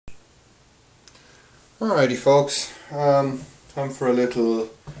Alrighty folks, time for a little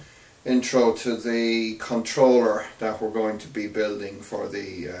intro to the controller that we're going to be building for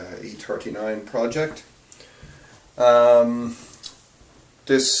the E39 project.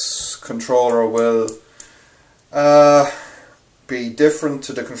 This controller will be different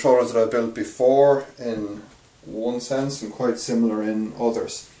to the controllers that I built before in one sense and quite similar in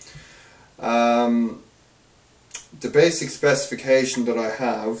others. The basic specification that I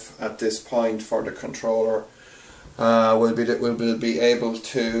have at this point for the controller will be that we'll be able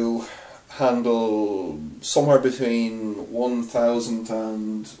to handle somewhere between 1000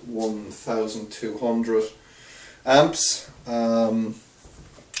 and 1200 amps,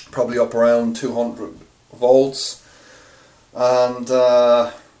 probably up around 200 volts, and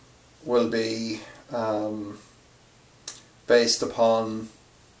will be based upon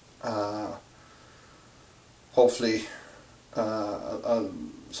hopefully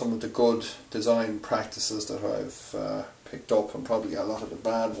some of the good design practices that I've picked up, and probably a lot of the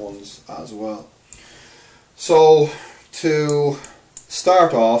bad ones as well. So to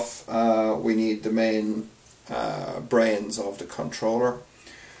start off, we need the main brains of the controller,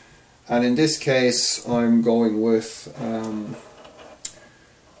 and in this case I'm going with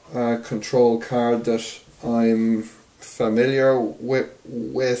a control card that I'm familiar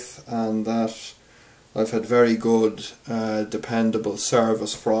with and that I've had very good dependable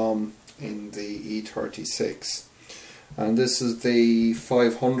service from in the E36, and this is the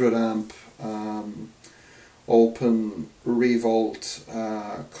 500 amp open revolt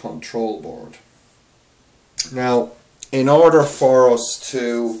control board. Now, in order for us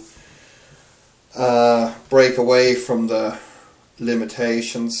to break away from the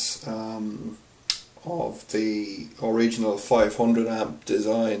limitations of the original 500 amp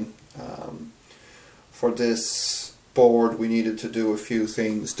design, for this board we needed to do a few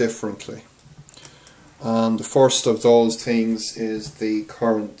things differently, and the first of those things is the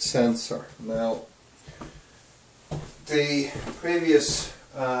current sensor. Now, the previous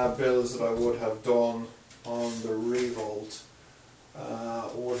builds that I would have done on the Revolt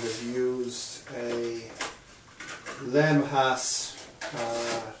would have used a Lemhas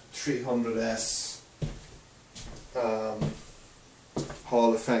 300S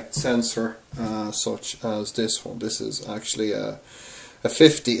Hall effect sensor, such as this one. This is actually a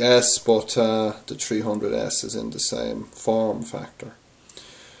 50S, but the 300S is in the same form factor.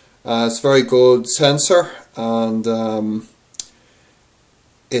 It's a very good sensor, and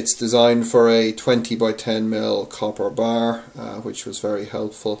it's designed for a 20 by 10 mil copper bar, which was very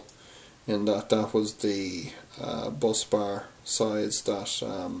helpful in that that was the bus bar size that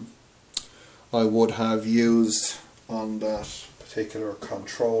I would have used on that particular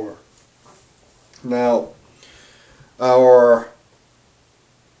controller. Now, our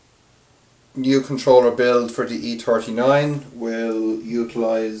new controller build for the E39 will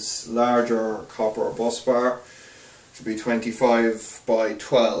utilize larger copper bus bar, to be 25 by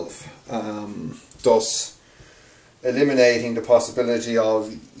 12, thus eliminating the possibility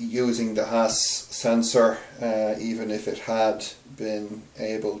of using the Haas sensor, even if it had been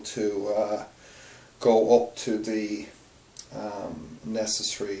able to go up to the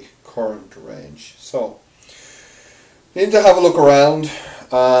necessary current range. So you need to have a look around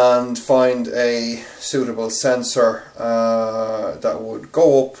and find a suitable sensor that would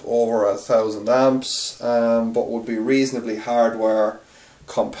go up over 1000 amps, but would be reasonably hardware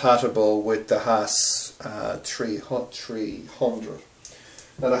compatible with the Haas 300.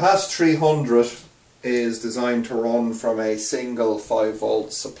 Now, the Haas 300 is designed to run from a single 5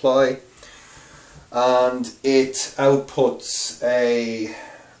 volt supply, and it outputs a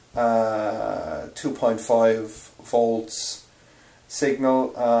 2.5 volts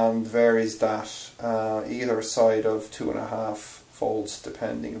signal and varies that either side of 2.5 volts,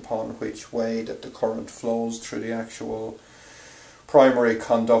 depending upon which way that the current flows through the actual primary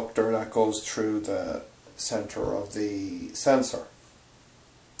conductor that goes through the center of the sensor.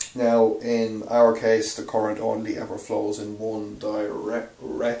 Now, in our case, the current only ever flows in one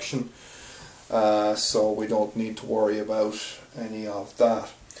direction, so we don't need to worry about any of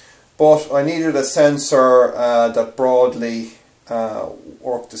that. But I needed a sensor that broadly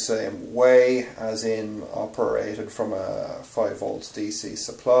worked the same way, as in operated from a 5 volts DC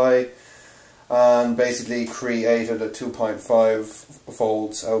supply, and basically created a 2.5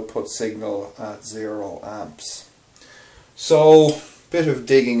 volts output signal at 0 amps. So, bit of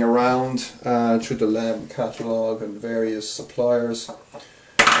digging around through the LEM catalogue and various suppliers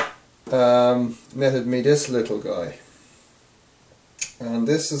netted me this little guy, and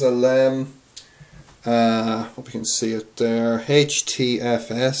this is a LEM Hope you can see it there,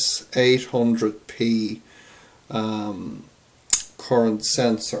 HTFS 800p current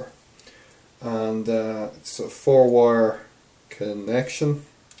sensor, and it's a 4-wire connection,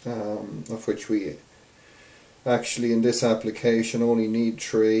 of which we actually in this application only need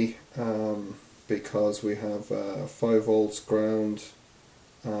 3, because we have 5 volts ground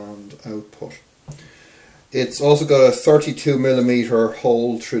and output. It's also got a 32mm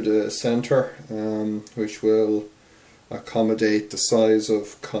hole through the center, which will accommodate the size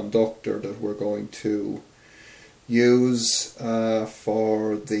of conductor that we're going to use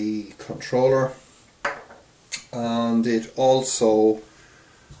for the controller. And it also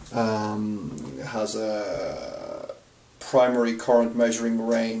has a primary current measuring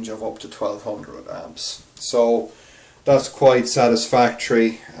range of up to 1200 amps. So that's quite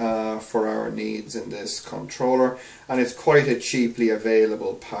satisfactory for our needs in this controller, and it's quite a cheaply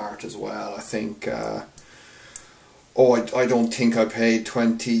available part as well. I think I don't think I paid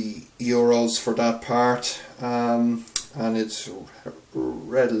 €20 for that part, and it's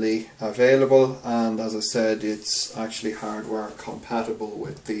readily available, and as I said, it's actually hardware compatible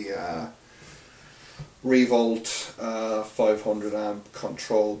with the Revolt 500 amp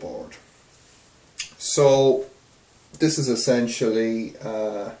control board. So this is essentially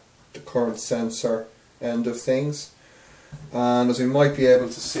the current sensor end of things, and as we might be able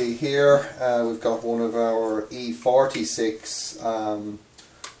to see here, we've got one of our E46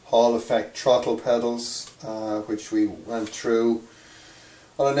 Hall effect throttle pedals, which we went through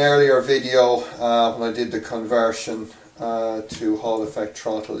on an earlier video when I did the conversion to Hall effect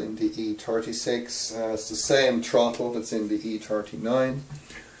throttle in the E36. It's the same throttle that's in the E39.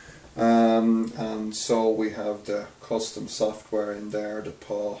 And so we have the custom software in there that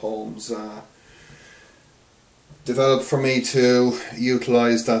Paul Holmes developed for me to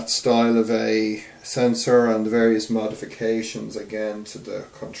utilize that style of a sensor, and the various modifications again to the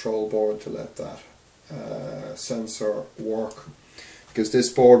control board to let that sensor work, because this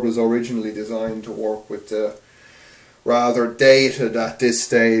board was originally designed to work with the rather dated at this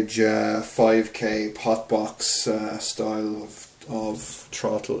stage 5K potbox style of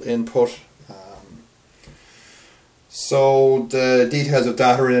throttle input. So the details of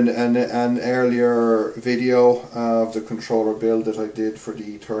that are in an earlier video of the controller build that I did for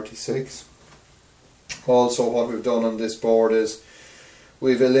the E36. Also, what we've done on this board is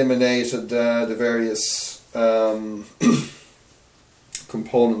we've eliminated the various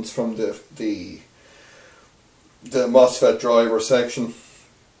components from the MOSFET driver section.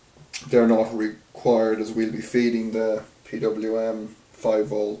 They're not required, as we'll be feeding the PWM 5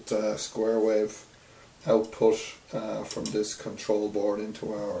 volt square wave output from this control board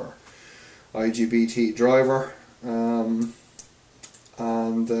into our IGBT driver,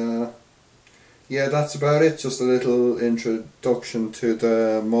 yeah, that's about it. Just a little introduction to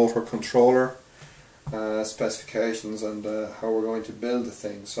the motor controller specifications and how we're going to build the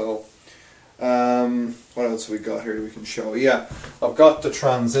thing. So what else have we got here that we can show? Yeah, I've got the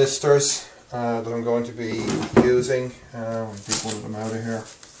transistors that I'm going to be using. We'll get one of them out of here.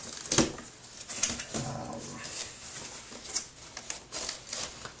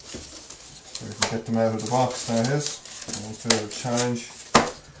 So we can get them out of the box, that is. A bit of a challenge.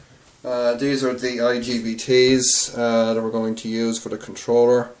 These are the IGBTs that we're going to use for the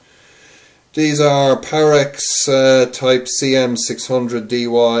controller. These are Powerex type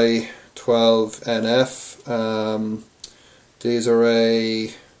CM600DY12NF. These are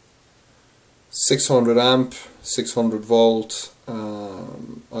a 600 amp, 600 volt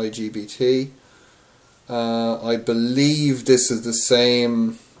IGBT. I believe this is the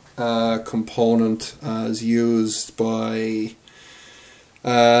same component as used by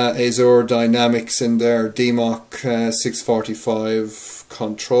Azure Dynamics in their DMOC 645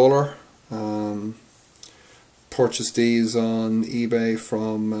 controller. Purchased these on eBay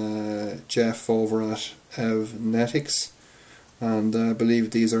from Jeff over at Evnetics, and I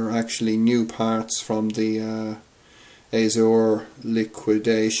believe these are actually new parts from the Azure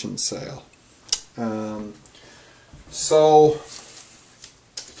liquidation sale. So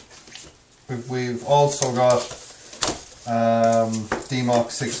we've also got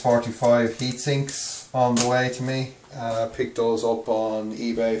DMOC 645 heatsinks on the way to me. Picked those up on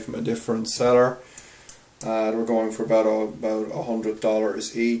eBay from a different seller. They were going for about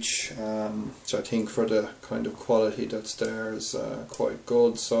 $100 each, so I think for the kind of quality that's there is quite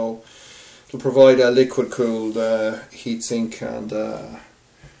good. So it'll provide a liquid cooled heatsink and a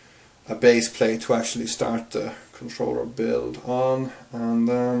base plate to actually start the controller build on. And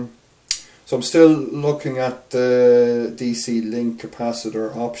So I'm still looking at the DC link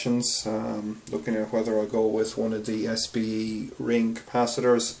capacitor options, looking at whether I'll go with one of the SBE ring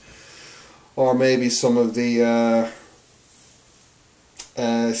capacitors or maybe some of the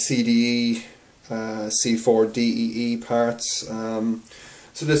CDE C4DEE parts.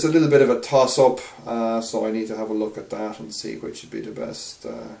 So there's a little bit of a toss-up, so I need to have a look at that and see which would be the best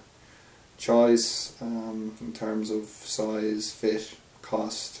choice in terms of size, fit,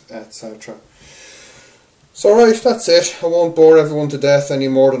 cost, etc. So right, that's it. I won't bore everyone to death any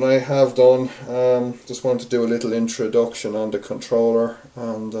more than I have done. Just wanted to do a little introduction on the controller,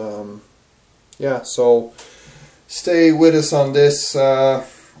 and yeah, so stay with us on this.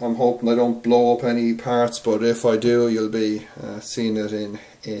 I'm hoping I don't blow up any parts, but if I do, you'll be seeing it in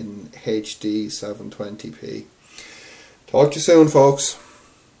HD 720p. Talk to you soon, folks.